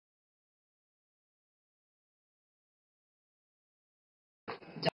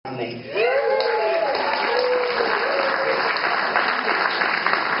me.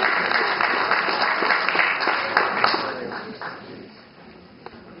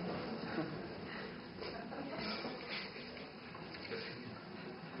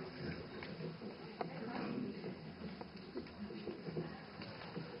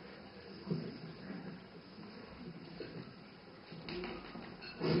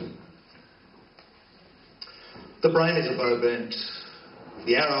 The brain is a bow bent.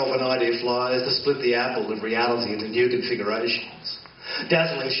 The arrow of an idea flies to split the apple of reality into new configurations.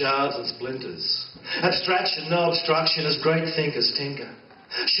 Dazzling shards and splinters. Abstraction, no obstruction, as great thinkers tinker.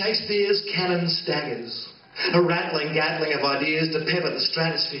 Shakespeare's canon staggers. A rattling gatling of ideas to pepper the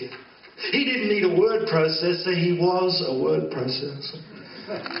stratosphere. He didn't need a word processor, he was a word processor.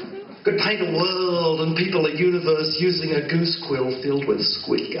 Could paint a world and people a universe using a goose quill filled with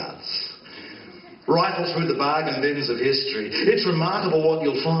squid guts. Rifle through the bargain bins of history. It's remarkable what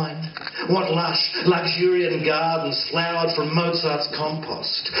you'll find. What lush, luxuriant gardens flowered from Mozart's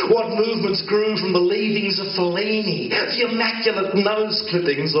compost. What movements grew from the leavings of Fellini. The immaculate nose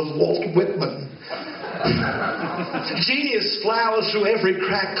clippings of Walt Whitman. Genius flowers through every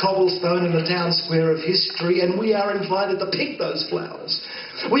cracked cobblestone in the town square of history, and we are invited to pick those flowers.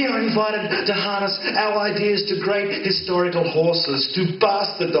 We are invited to harness our ideas to great historical horses, to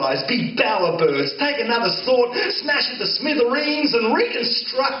bastardize, be bowerbirds, take another thought, smash it to smithereens and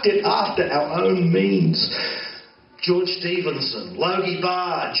reconstruct it after our own means. George Stevenson, Logie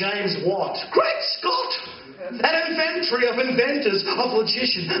Barr, James Watt, Great Scott! An inventory of inventors, of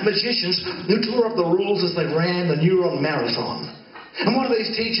magicians who tore up the rules as they ran the neuron marathon. And what do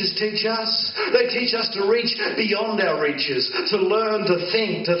these teachers teach us? They teach us to reach beyond our reaches, to learn to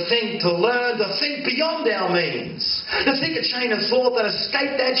think, to learn to think beyond our means, to think a chain of thought that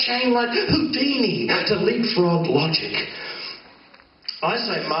escaped that chain like Houdini, to leapfrog logic. I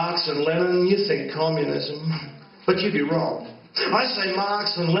say Marx and Lenin, you think communism, but you'd be wrong. I say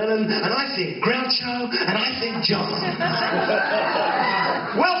Marx and Lenin, and I think Groucho, and I think John.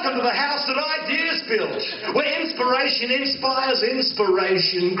 Welcome to the house that ideas built, where inspiration inspires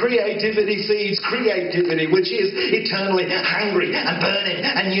inspiration, creativity feeds creativity, which is eternally hungry and burning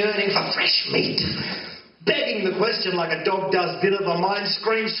and yearning for fresh meat. Begging the question like a dog does dinner, the mind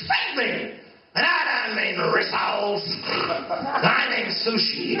screams, feed me! And I don't mean rissoles. I mean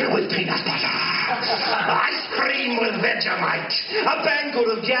sushi with peanut butter. Ice cream with Vegemite. A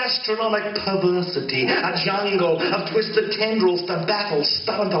banquet of gastronomic perversity. A jungle of twisted tendrils to baffle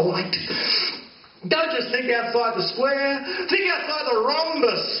stone delight. Don't just think outside the square. Think outside the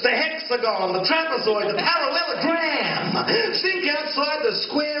rhombus, the hexagon, the trapezoid, the parallelogram. Think outside the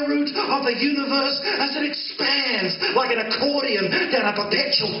square root of the universe as it expands like an accordion down a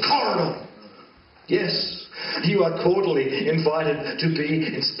perpetual corridor. Yes, you are cordially invited to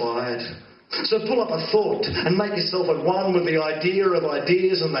be inspired. So pull up a thought and make yourself at one with the idea of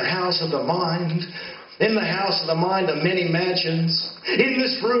ideas in the house of the mind. In the house of the mind are many mansions. In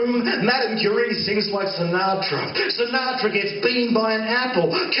this room, Madame Curie sings like Sinatra. Sinatra gets beamed by an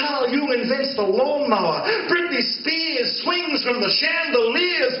apple. Carl Jung invents the lawnmower. Britney Spears swings from the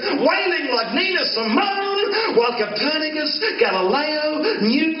chandeliers, wailing like Nina Simone, while Copernicus, Galileo,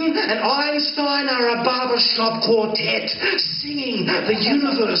 Newton, and Einstein are a barbershop quartet, singing the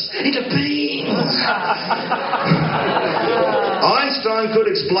universe into being. Einstein could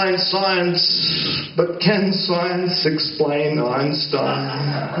explain science, but can science explain Einstein?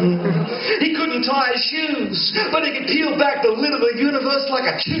 He couldn't tie his shoes, but he could peel back the lid of the universe like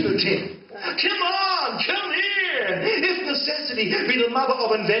a tuna tin. Come on, come here. If necessity be the mother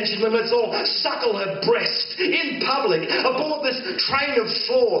of invention, then let's all suckle her breast in public aboard this train of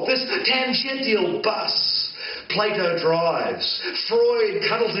thought, this tangential bus. Plato drives. Freud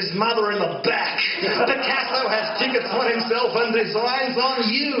cuddles his mother in the back. Picasso has tickets on himself and designs on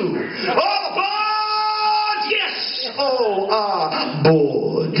you. All aboard! Yes! All are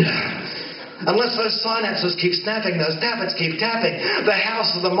bored. Unless those synapses keep snapping, those tappets keep tapping. The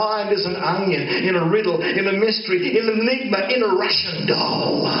house of the mind is an onion, in a riddle, in a mystery, in an enigma, in a Russian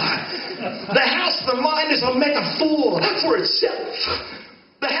doll. The house of the mind is a metaphor for itself.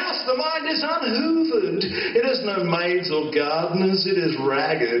 The house of the mind is unhoovered. It has no maids or gardeners. It is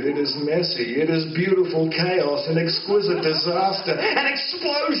ragged. It is messy. It is beautiful chaos, an exquisite disaster, an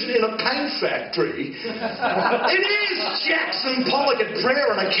explosion in a paint factory. It is Jackson Pollock at prayer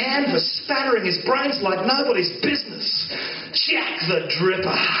on a canvas, spattering his brains like nobody's business. Jack the Dripper,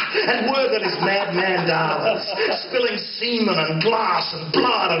 at work on his madman darlings, spilling semen and glass and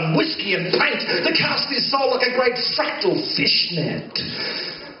blood and whiskey and paint to cast his soul like a great fractal fishnet.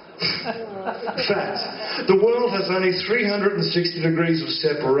 Fact. The world has only 360 degrees of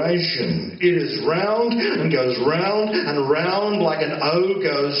separation. It is round and goes round and round like an O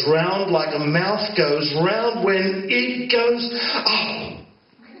goes round, like a mouth goes round when it goes... Oh.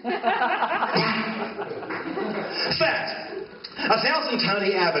 Fact. 1,000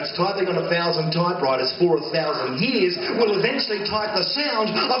 Tony Abbots typing on 1,000 typewriters for 1,000 years will eventually type the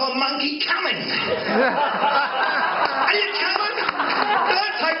sound of a monkey coming. Are you coming?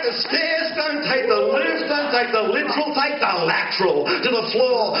 Don't take the stairs, don't take the lift, don't take the literal, take the lateral to the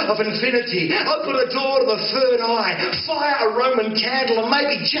floor of infinity. Open a door to the third eye, fire a Roman candle and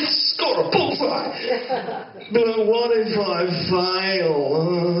maybe just score a bullseye. But what if I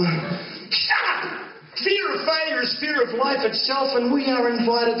fail? Shut up! Fear of failure is fear of life itself, and we are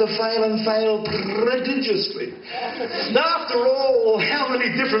invited to fail and fail prodigiously. After all, how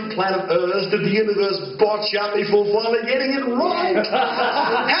many different planet Earths did the universe botch up before finally getting it right?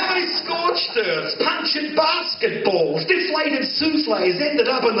 How many scorched Earths, punctured basketballs, deflated souffles ended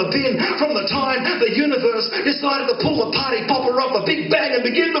up in the bin from the time the universe decided to pull the party popper off the Big Bang and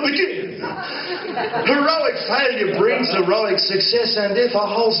begin to begin? Heroic failure brings heroic success, and if a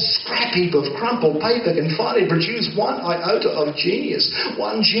whole scrap heap of crumpled paper can finally produce one iota of genius,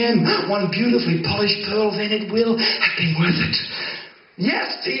 one gem, one beautifully polished pearl, then it will have been worth it.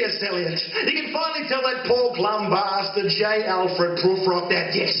 Yes, T.S. Eliot. You can finally tell that poor glum bastard J. Alfred Prufrock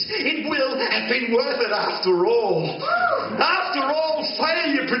that, yes, it will have been worth it after all. After all,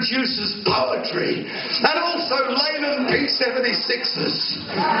 failure produces poetry. And also Layman P76s,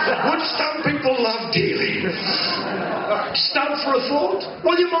 which some people love dearly. Stumped for a thought?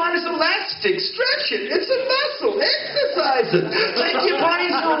 Well, your mind is elastic. Stretch it. It's a muscle. Exercise it. Take your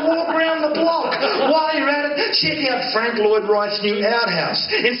brains for a walk around the block. While you're at it, check out Frank Lloyd Wright's new outhouse.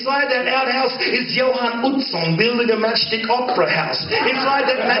 Inside that outhouse is Johann Utzon building a matchstick opera house. Inside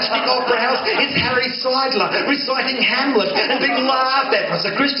that matchstick opera house is Harry Seidler reciting Hamlet and being laughed at by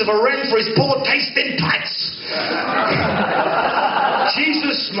Sir Christopher Wren for his poor taste in pipes.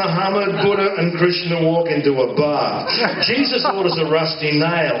 Jesus, Muhammad, Buddha and Krishna walk into a bar. Jesus orders a rusty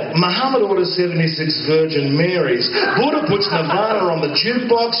nail. Muhammad orders 76 Virgin Marys. Buddha puts Nirvana on the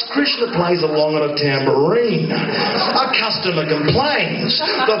jukebox. Krishna plays along on a tambourine. A customer complains.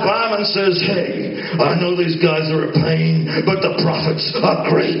 The barman says, hey, I know these guys are a pain, but the profits are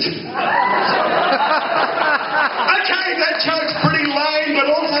great. Okay, that joke's pretty lame, but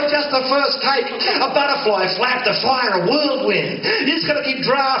also just the first take. A butterfly flap to fire a whirlwind. You just got to keep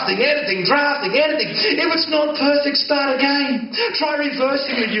drafting, editing. If it's not perfect, start again. Try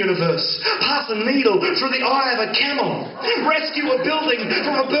reversing the universe. Pass a needle through the eye of a camel. Rescue a building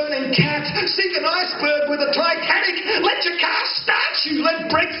from a burning cat. Sink an iceberg with a Titanic. Let your car start you.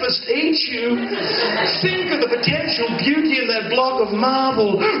 Let breakfast eat you. Think of the potential beauty in that block of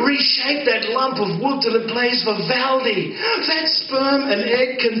marble. Reshape that lump of wood till it plays for Valdi. That sperm and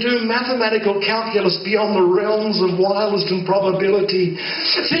egg can do mathematical calculus beyond the realms of wildest improbability.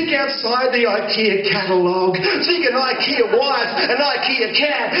 Think outside the IKEA catalogue. Think an IKEA wife, an IKEA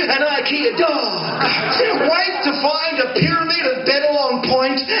cat, an IKEA dog. Wait to find a pyramid of Bedouin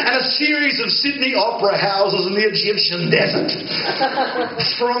Point and a series of Sydney opera houses in the Egyptian desert.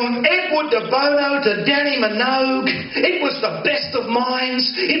 From Edward de Bono to Danny Minogue, it was the best of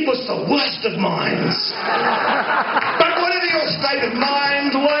minds, it was the worst of minds. But whatever your state of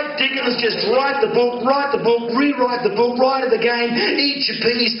mind, like Dickens, just write the book, rewrite the book, write it again, eat your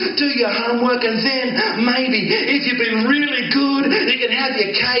peas, do your homework, and then maybe, if you've been really good, you can have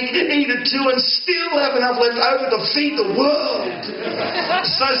your cake, eat it too, and still have enough left over to feed the world.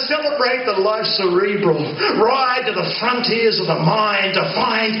 So celebrate the life cerebral. Ride to the frontiers of the mind to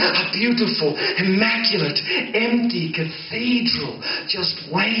find a beautiful, immaculate, empty cathedral just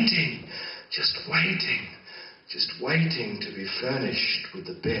waiting to be furnished with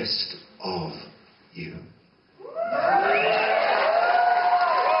the best of you.